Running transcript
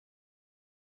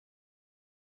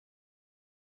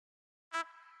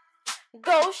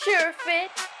Go sure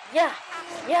fit. Yeah,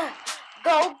 yeah.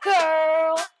 Go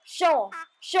girl. Show 'em,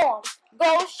 show 'em.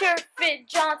 Go sure fit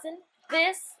Johnson.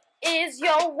 This is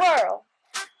your world.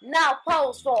 Now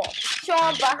pose for 'em. Show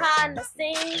 'em behind the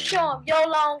scenes. Show 'em your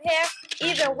long hair,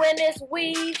 even when it's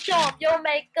weave. Show 'em your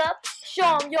makeup.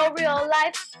 Show 'em your real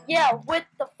life. Yeah, with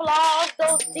the flaws,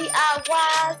 those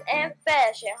DIYs and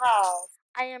fashion hauls.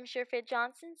 I am SureFit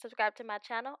Johnson. Subscribe to my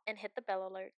channel and hit the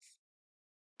bell alerts.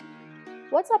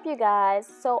 What's up, you guys?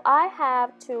 So I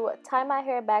have to tie my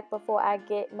hair back before I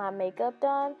get my makeup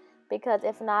done, because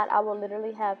if not, I will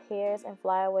literally have hairs and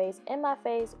flyaways in my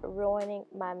face, ruining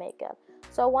my makeup.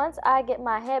 So once I get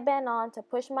my headband on to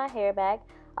push my hair back,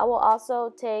 I will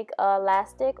also take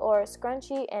elastic or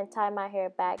scrunchie and tie my hair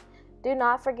back. Do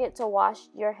not forget to wash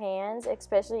your hands,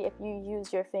 especially if you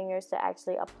use your fingers to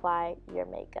actually apply your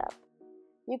makeup.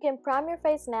 You can prime your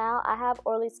face now. I have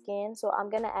oily skin, so I'm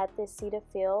going to add this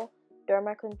Cetaphil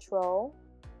Derma Control.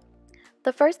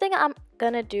 The first thing I'm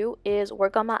gonna do is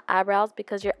work on my eyebrows,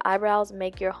 because your eyebrows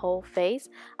make your whole face.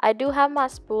 I do have my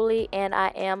spoolie and I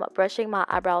am brushing my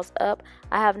eyebrows up.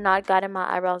 I have not gotten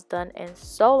my eyebrows done in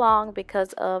so long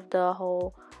because of the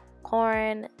whole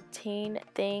quarantine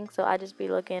thing, so I just be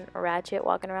looking ratchet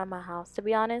walking around my house, to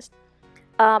be honest.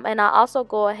 And I also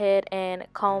go ahead and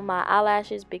comb my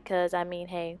eyelashes, because I mean,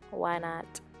 hey, why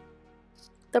not?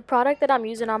 The product that I'm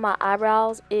using on my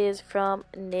eyebrows is from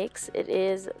NYX. It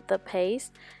is the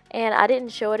paste, and I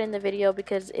didn't show it in the video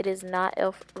because it is not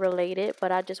E.L.F related,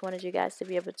 but I just wanted you guys to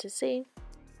be able to see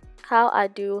how I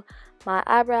do my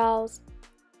eyebrows.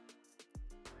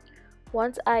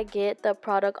 Once I get the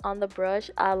product on the brush,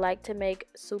 I like to make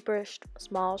super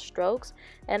small strokes,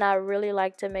 and I really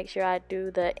like to make sure I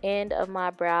do the end of my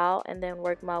brow and then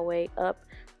work my way up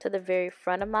to the very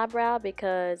front of my brow,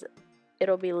 because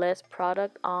it'll be less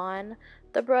product on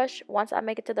the brush once I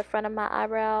make it to the front of my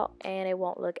eyebrow, and it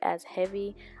won't look as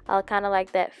heavy. I'll kind of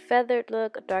like that feathered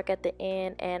look, dark at the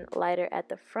end and lighter at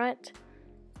the front.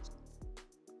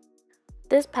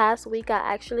 This past week I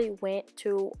actually went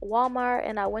to Walmart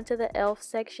and I went to the E.L.F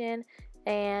section,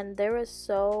 and there was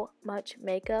so much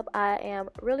makeup. I am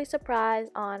really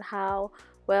surprised on how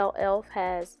well E.L.F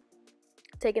has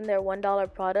taken their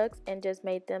 $1 products and just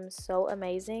made them so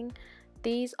amazing.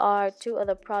 These are two of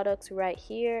the products right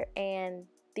here, and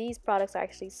these products are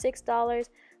actually $6,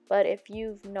 but if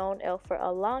you've known E.L.F for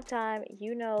a long time,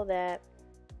 you know that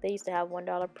they used to have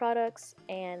 $1 products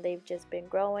and they've just been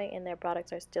growing and their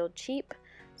products are still cheap.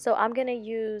 So I'm going to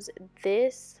use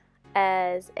this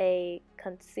as a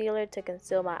concealer to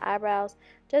conceal my eyebrows,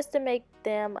 just to make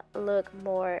them look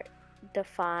more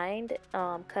defined,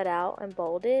 cut out and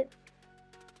bolded.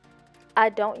 I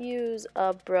don't use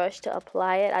a brush to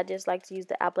apply it. I just like to use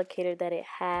the applicator that it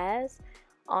has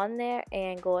on there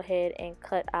and go ahead and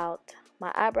cut out my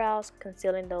eyebrows,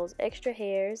 concealing those extra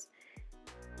hairs.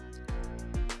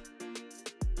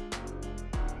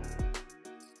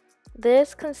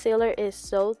 This concealer is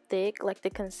so thick, like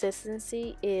the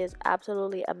consistency is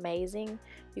absolutely amazing.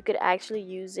 You could actually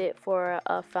use it for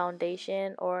a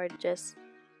foundation or just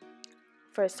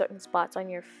for certain spots on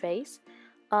your face.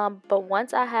 But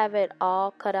once I have it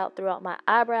all cut out throughout my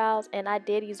eyebrows, and I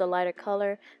did use a lighter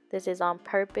color, this is on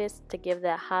purpose to give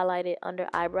that highlighted under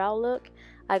eyebrow look,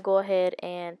 I go ahead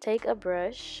and take a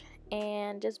brush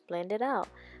and just blend it out.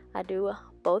 I do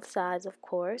both sides, of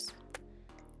course.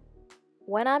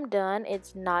 When I'm done,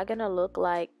 it's not gonna look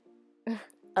like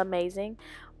amazing,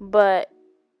 but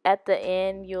at the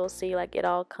end you'll see like it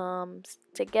all comes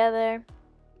together.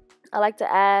 I like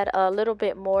to add a little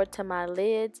bit more to my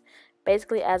lids,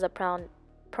 basically as a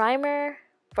primer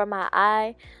for my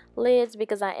eyelids,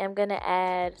 because I am gonna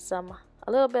add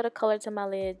a little bit of color to my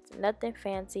lids. Nothing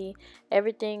fancy,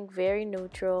 everything very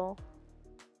neutral.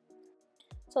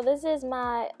 So this is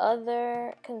my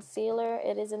other concealer.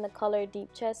 It is in the color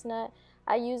Deep Chestnut.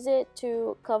 I use it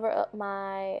to cover up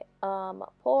my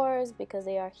pores because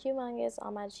they are humongous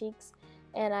on my cheeks,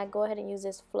 and I go ahead and use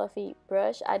this fluffy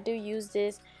brush. I do use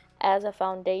this as a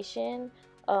foundation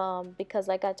because,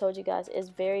 like I told you guys, it's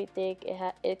very thick.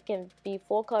 It can be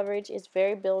full coverage. It's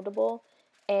very buildable,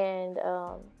 and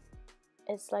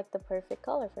it's like the perfect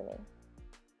color for me,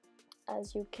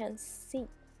 as you can see.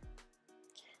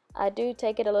 I do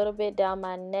take it a little bit down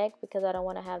my neck because I don't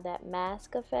want to have that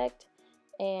mask effect,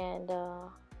 and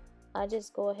I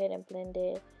just go ahead and blend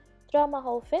it throughout my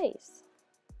whole face.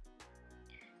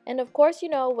 And of course, you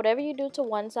know, whatever you do to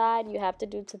one side, you have to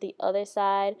do to the other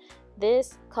side.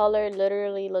 This color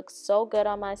literally looks so good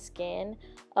on my skin.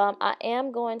 I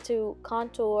am going to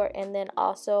contour and then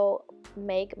also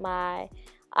make my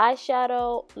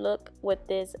eyeshadow look with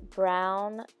this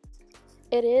brown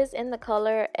It is in the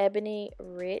color Ebony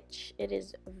Rich. It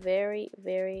is very,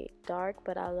 very dark,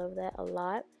 but I love that a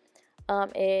lot.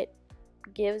 It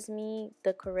gives me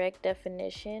the correct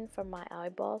definition for my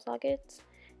eyeball sockets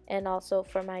and also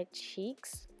for my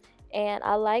cheeks. And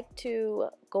I like to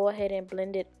go ahead and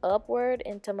blend it upward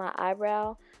into my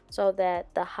eyebrow so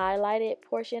that the highlighted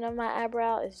portion of my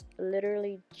eyebrow is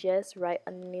literally just right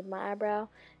underneath my eyebrow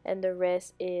and the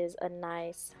rest is a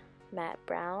nice matte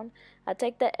brown. I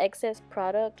take the excess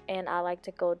product and I like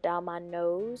to go down my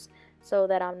nose so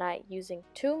that I'm not using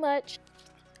too much.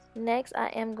 Next, I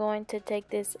am going to take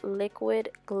this liquid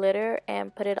glitter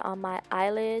and put it on my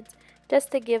eyelids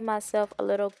just to give myself a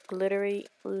little glittery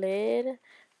lid.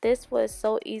 This was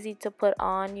so easy to put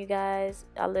on, you guys.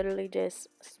 I literally just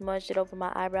smudged it over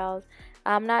my eyebrows.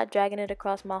 I'm not dragging it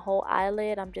across my whole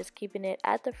eyelid. I'm just keeping it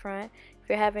at the front. If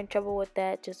you're having trouble with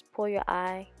that, just pull your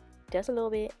eye just a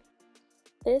little bit.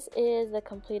 This is the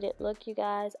completed look, you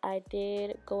guys. I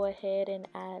did go ahead and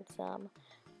add some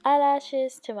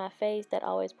eyelashes to my face. That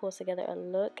always pulls together a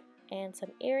look, and some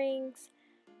earrings.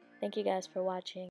 Thank you guys for watching.